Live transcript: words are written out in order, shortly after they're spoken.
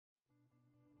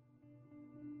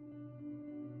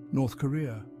North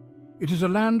Korea. It is a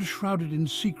land shrouded in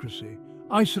secrecy,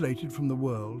 isolated from the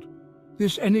world.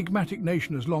 This enigmatic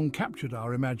nation has long captured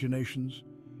our imaginations.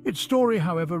 Its story,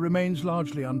 however, remains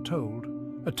largely untold,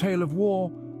 a tale of war,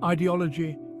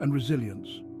 ideology, and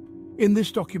resilience. In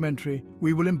this documentary,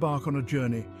 we will embark on a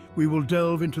journey. We will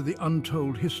delve into the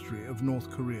untold history of North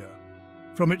Korea.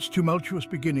 From its tumultuous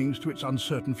beginnings to its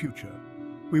uncertain future,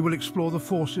 we will explore the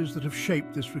forces that have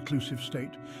shaped this reclusive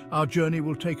state. Our journey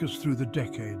will take us through the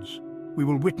decades. We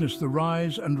will witness the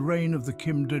rise and reign of the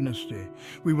Kim dynasty.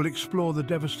 We will explore the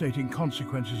devastating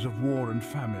consequences of war and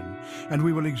famine, and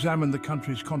we will examine the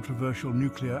country's controversial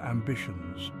nuclear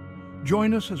ambitions.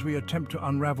 Join us as we attempt to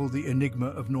unravel the enigma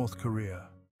of North Korea.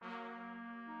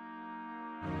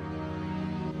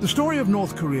 The story of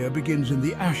North Korea begins in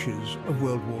the ashes of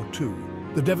World War II.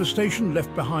 The devastation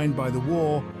left behind by the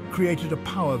war created a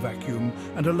power vacuum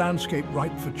and a landscape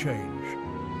ripe for change.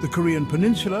 The Korean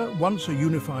peninsula, once a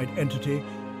unified entity,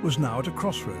 was now at a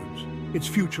crossroads, its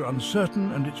future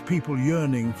uncertain and its people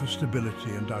yearning for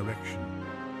stability and direction.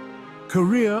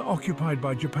 Korea, occupied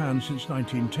by Japan since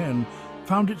 1910,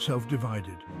 found itself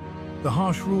divided. The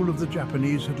harsh rule of the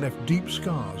Japanese had left deep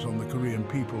scars on the Korean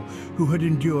people, who had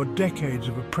endured decades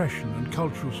of oppression and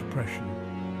cultural suppression.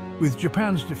 With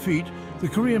Japan's defeat, the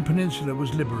Korean peninsula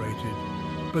was liberated.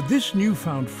 But this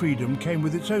newfound freedom came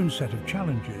with its own set of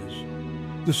challenges.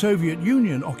 The Soviet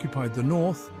Union occupied the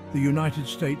north, the United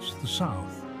States the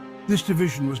south. This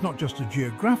division was not just a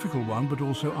geographical one, but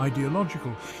also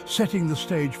ideological, setting the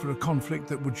stage for a conflict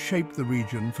that would shape the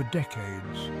region for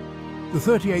decades. The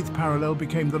 38th parallel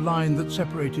became the line that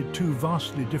separated two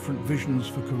vastly different visions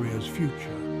for Korea's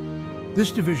future.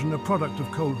 This division, a product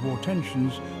of Cold War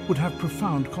tensions, would have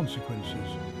profound consequences.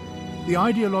 The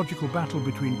ideological battle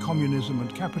between communism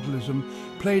and capitalism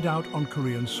played out on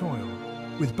Korean soil,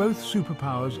 with both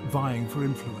superpowers vying for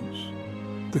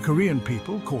influence. The Korean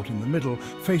people, caught in the middle,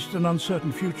 faced an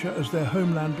uncertain future as their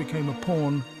homeland became a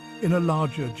pawn in a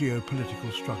larger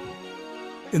geopolitical struggle.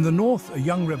 In the north, a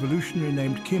young revolutionary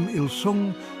named Kim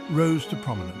Il-sung rose to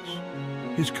prominence.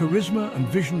 His charisma and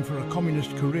vision for a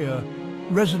communist Korea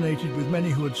resonated with many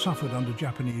who had suffered under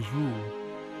Japanese rule.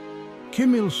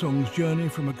 Kim Il-sung's journey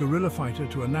from a guerrilla fighter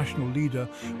to a national leader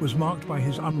was marked by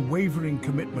his unwavering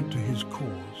commitment to his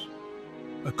cause.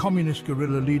 A communist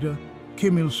guerrilla leader,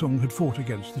 Kim Il-sung had fought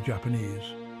against the Japanese.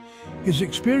 His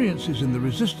experiences in the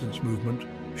resistance movement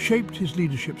shaped his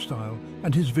leadership style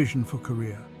and his vision for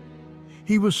Korea.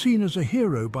 He was seen as a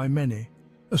hero by many,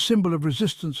 a symbol of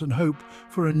resistance and hope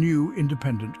for a new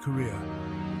independent Korea.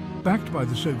 Backed by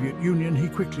the Soviet Union, he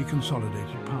quickly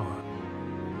consolidated power.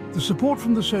 The support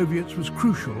from the Soviets was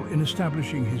crucial in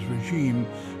establishing his regime,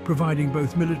 providing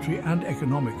both military and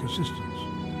economic assistance.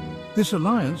 This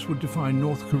alliance would define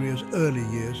North Korea's early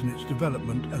years in its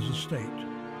development as a state.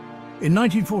 In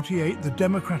 1948, the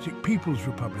Democratic People's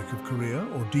Republic of Korea,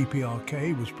 or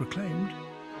DPRK, was proclaimed.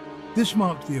 This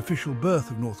marked the official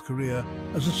birth of North Korea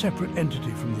as a separate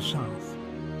entity from the South.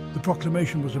 The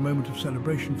proclamation was a moment of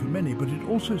celebration for many, but it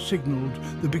also signaled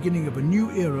the beginning of a new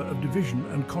era of division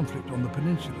and conflict on the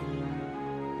peninsula.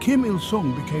 Kim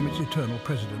Il-sung became its eternal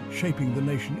president, shaping the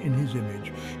nation in his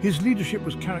image. His leadership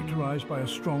was characterized by a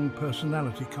strong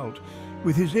personality cult,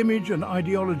 with his image and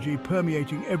ideology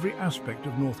permeating every aspect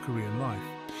of North Korean life.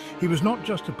 He was not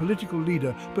just a political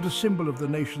leader, but a symbol of the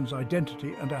nation's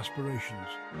identity and aspirations.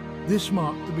 This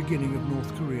marked the beginning of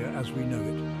North Korea as we know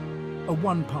it, a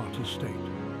one-party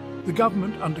state. The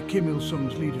government, under Kim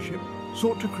Il-sung's leadership,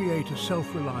 sought to create a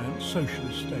self-reliant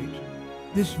socialist state.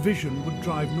 This vision would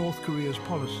drive North Korea's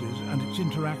policies and its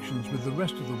interactions with the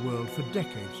rest of the world for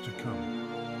decades to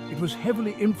come. It was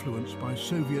heavily influenced by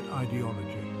Soviet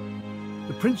ideology.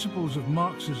 The principles of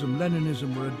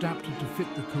Marxism-Leninism were adapted to fit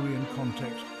the Korean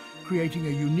context, creating a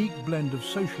unique blend of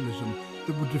socialism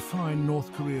that would define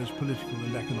North Korea's political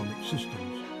and economic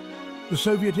systems. The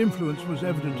Soviet influence was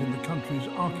evident in the country's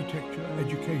architecture,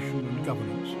 education and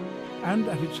governance, and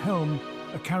at its helm,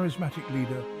 a charismatic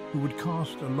leader who would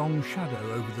cast a long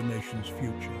shadow over the nation's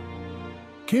future.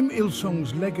 Kim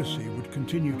Il-sung's legacy would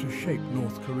continue to shape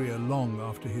North Korea long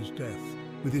after his death,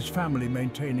 with his family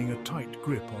maintaining a tight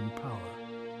grip on power.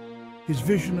 His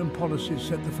vision and policies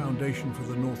set the foundation for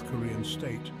the North Korean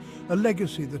state, a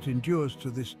legacy that endures to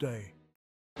this day.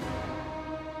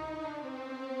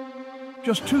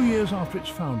 Just 2 years after its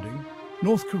founding,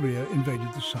 North Korea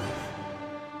invaded the South.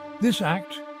 This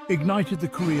act ignited the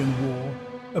Korean War,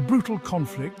 a brutal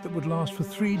conflict that would last for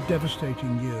 3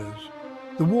 devastating years.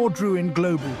 The war drew in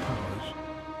global powers.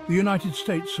 The United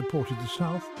States supported the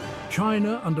South.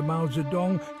 China, under Mao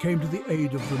Zedong, came to the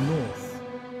aid of the North.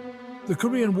 The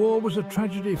Korean War was a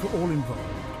tragedy for all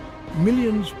involved.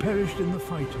 Millions perished in the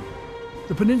fighting.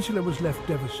 The peninsula was left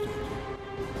devastated.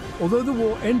 Although the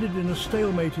war ended in a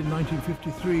stalemate in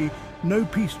 1953, no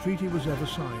peace treaty was ever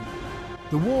signed.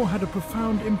 The war had a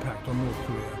profound impact on North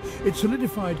Korea. It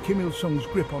solidified Kim Il-sung's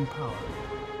grip on power.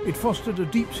 It fostered a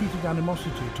deep-seated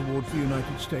animosity towards the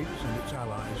United States and its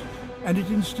allies, and it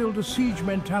instilled a siege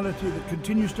mentality that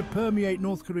continues to permeate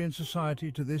North Korean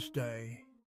society to this day.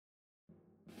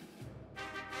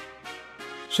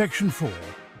 Section 4.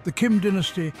 The Kim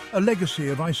dynasty, a legacy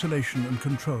of isolation and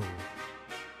control.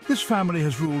 This family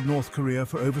has ruled North Korea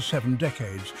for over 7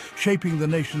 decades, shaping the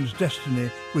nation's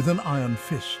destiny with an iron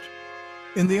fist.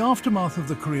 In the aftermath of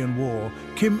the Korean War,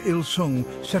 Kim Il-sung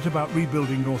set about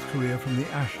rebuilding North Korea from the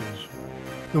ashes.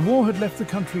 The war had left the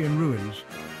country in ruins,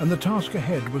 and the task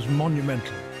ahead was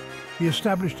monumental. He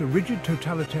established a rigid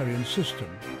totalitarian system,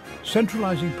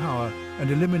 centralizing power and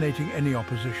eliminating any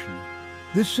opposition.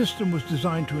 This system was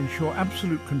designed to ensure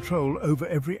absolute control over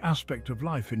every aspect of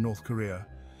life in North Korea.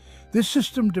 This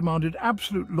system demanded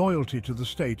absolute loyalty to the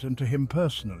state and to him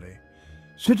personally.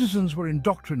 Citizens were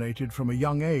indoctrinated from a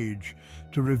young age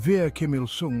to revere Kim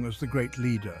Il-sung as the great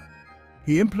leader.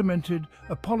 He implemented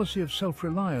a policy of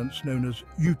self-reliance known as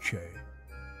yuche.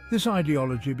 This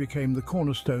ideology became the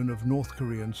cornerstone of North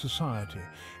Korean society,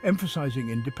 emphasizing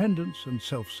independence and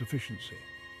self-sufficiency.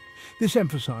 This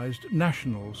emphasized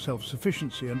national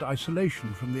self-sufficiency and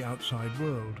isolation from the outside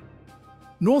world.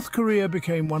 North Korea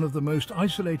became one of the most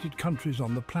isolated countries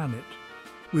on the planet,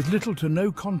 with little to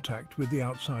no contact with the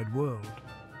outside world.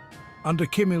 Under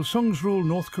Kim Il-sung's rule,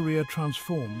 North Korea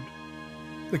transformed.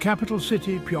 The capital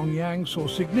city, Pyongyang, saw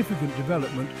significant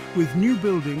development with new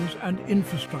buildings and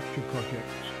infrastructure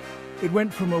projects. It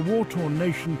went from a war-torn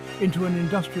nation into an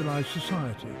industrialized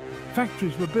society.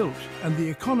 Factories were built and the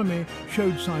economy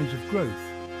showed signs of growth,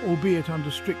 albeit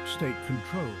under strict state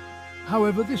control.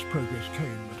 However, this progress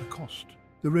came at a cost.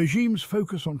 The regime's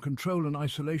focus on control and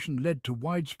isolation led to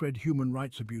widespread human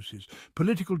rights abuses.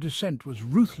 Political dissent was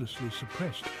ruthlessly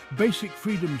suppressed. Basic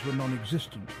freedoms were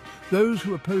non-existent. Those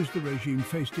who opposed the regime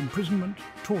faced imprisonment,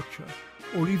 torture,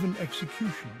 or even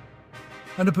execution.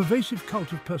 And a pervasive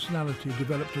cult of personality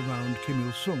developed around Kim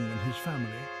Il-sung and his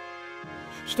family.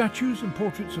 Statues and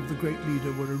portraits of the great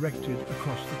leader were erected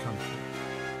across the country.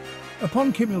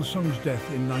 Upon Kim Il-sung's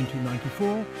death in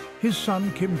 1994, his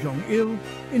son Kim Jong-il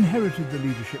inherited the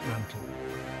leadership mantle.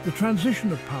 The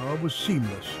transition of power was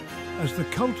seamless, as the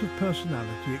cult of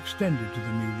personality extended to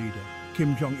the new leader.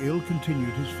 Kim Jong-il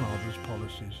continued his father's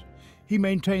policies. He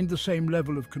maintained the same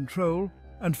level of control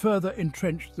and further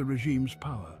entrenched the regime's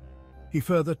power. He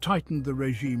further tightened the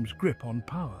regime's grip on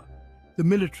power. The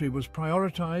military was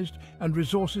prioritized and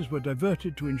resources were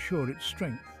diverted to ensure its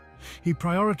strength. He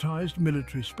prioritized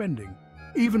military spending,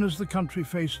 even as the country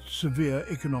faced severe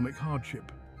economic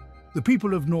hardship. The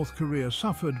people of North Korea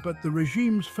suffered, but the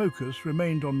regime's focus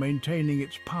remained on maintaining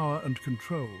its power and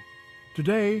control.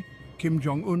 Today, Kim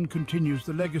Jong-un continues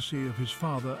the legacy of his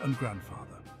father and grandfather.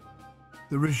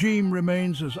 The regime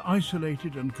remains as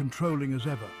isolated and controlling as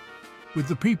ever, with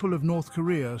the people of North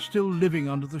Korea still living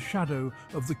under the shadow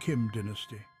of the Kim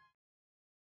dynasty.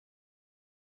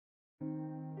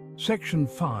 Section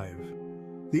 5.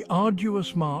 The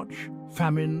arduous march,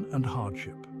 famine and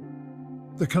hardship.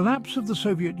 The collapse of the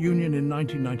Soviet Union in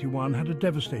 1991 had a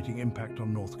devastating impact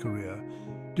on North Korea.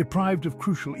 Deprived of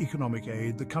crucial economic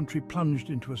aid, the country plunged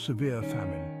into a severe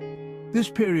famine. This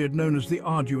period, known as the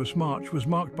Arduous March, was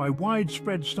marked by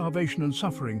widespread starvation and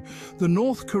suffering. The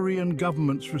North Korean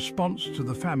government's response to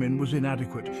the famine was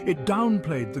inadequate. It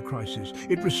downplayed the crisis.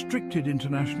 It restricted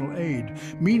international aid.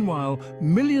 Meanwhile,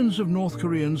 millions of North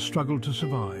Koreans struggled to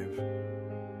survive.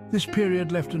 This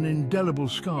period left an indelible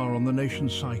scar on the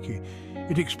nation's psyche.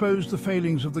 It exposed the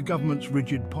failings of the government's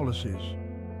rigid policies.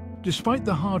 Despite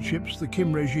the hardships, the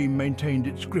Kim regime maintained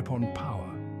its grip on power.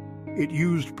 It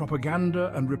used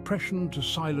propaganda and repression to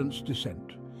silence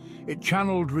dissent. It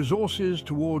channeled resources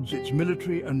towards its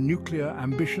military and nuclear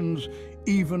ambitions,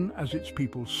 even as its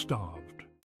people starved.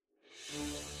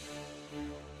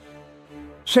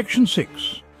 Section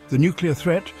 6. The nuclear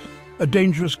threat, a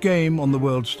dangerous game on the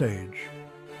world stage.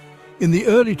 In the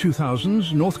early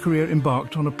 2000s, North Korea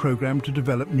embarked on a program to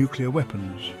develop nuclear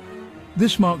weapons.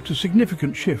 This marked a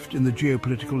significant shift in the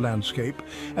geopolitical landscape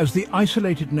as the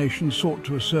isolated nation sought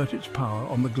to assert its power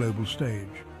on the global stage.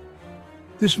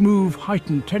 This move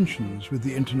heightened tensions with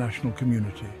the international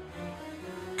community.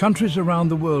 Countries around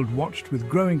the world watched with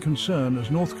growing concern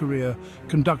as North Korea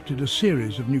conducted a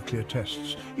series of nuclear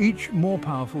tests, each more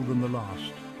powerful than the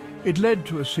last. It led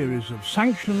to a series of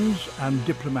sanctions and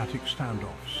diplomatic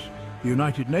standoffs. The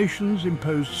United Nations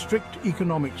imposed strict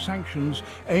economic sanctions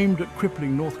aimed at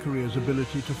crippling North Korea's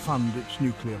ability to fund its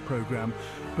nuclear program,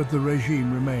 but the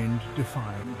regime remained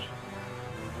defiant.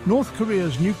 North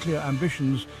Korea's nuclear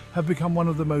ambitions have become one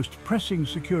of the most pressing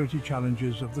security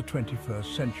challenges of the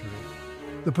 21st century.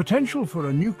 The potential for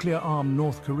a nuclear-armed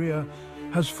North Korea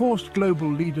has forced global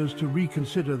leaders to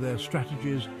reconsider their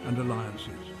strategies and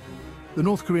alliances. The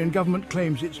North Korean government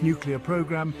claims its nuclear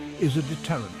program is a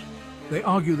deterrent. They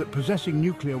argue that possessing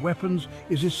nuclear weapons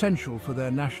is essential for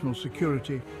their national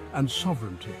security and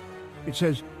sovereignty. It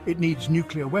says it needs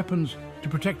nuclear weapons to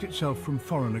protect itself from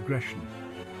foreign aggression.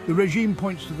 The regime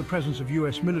points to the presence of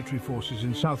US military forces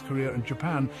in South Korea and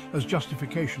Japan as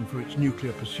justification for its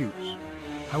nuclear pursuits.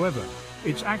 However,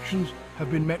 its actions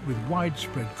have been met with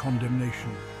widespread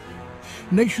condemnation.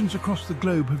 Nations across the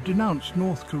globe have denounced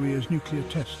North Korea's nuclear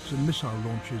tests and missile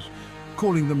launches,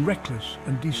 calling them reckless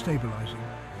and destabilizing.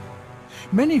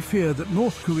 Many fear that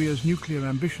North Korea's nuclear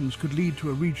ambitions could lead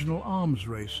to a regional arms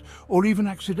race or even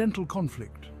accidental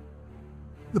conflict.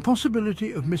 The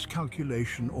possibility of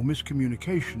miscalculation or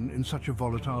miscommunication in such a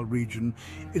volatile region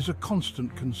is a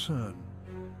constant concern.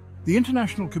 The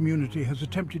international community has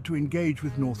attempted to engage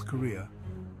with North Korea.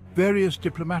 Various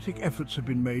diplomatic efforts have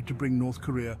been made to bring North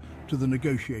Korea to the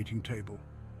negotiating table.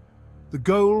 The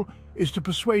goal is to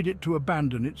persuade it to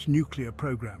abandon its nuclear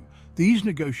program. These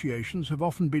negotiations have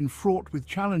often been fraught with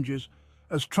challenges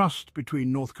as trust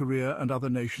between North Korea and other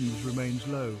nations remains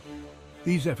low.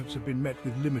 These efforts have been met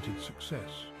with limited success.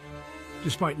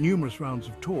 Despite numerous rounds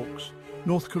of talks,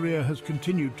 North Korea has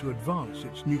continued to advance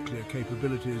its nuclear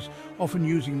capabilities, often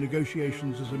using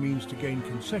negotiations as a means to gain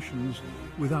concessions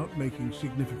without making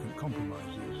significant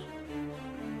compromises.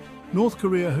 North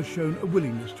Korea has shown a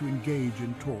willingness to engage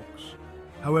in talks.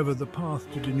 However, the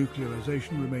path to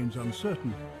denuclearization remains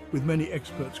uncertain, with many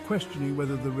experts questioning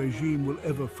whether the regime will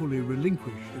ever fully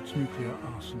relinquish its nuclear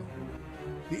arsenal.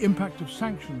 The impact of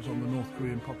sanctions on the North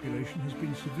Korean population has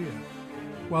been severe.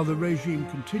 While the regime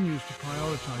continues to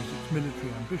prioritize its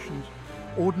military ambitions,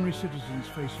 ordinary citizens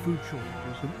face food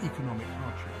shortages and economic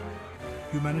hardship.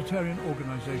 Humanitarian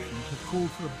organizations have called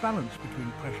for a balance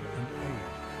between pressure and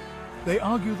aid. They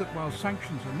argue that while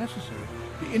sanctions are necessary,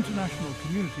 the international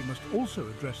community must also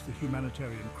address the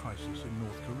humanitarian crisis in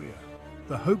North Korea.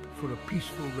 The hope for a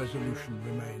peaceful resolution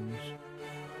remains.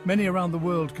 Many around the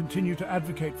world continue to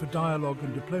advocate for dialogue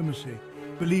and diplomacy,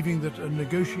 believing that a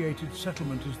negotiated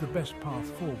settlement is the best path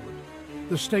forward.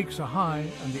 The stakes are high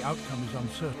and the outcome is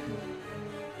uncertain.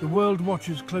 The world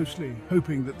watches closely,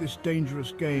 hoping that this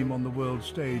dangerous game on the world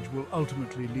stage will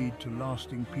ultimately lead to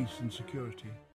lasting peace and security.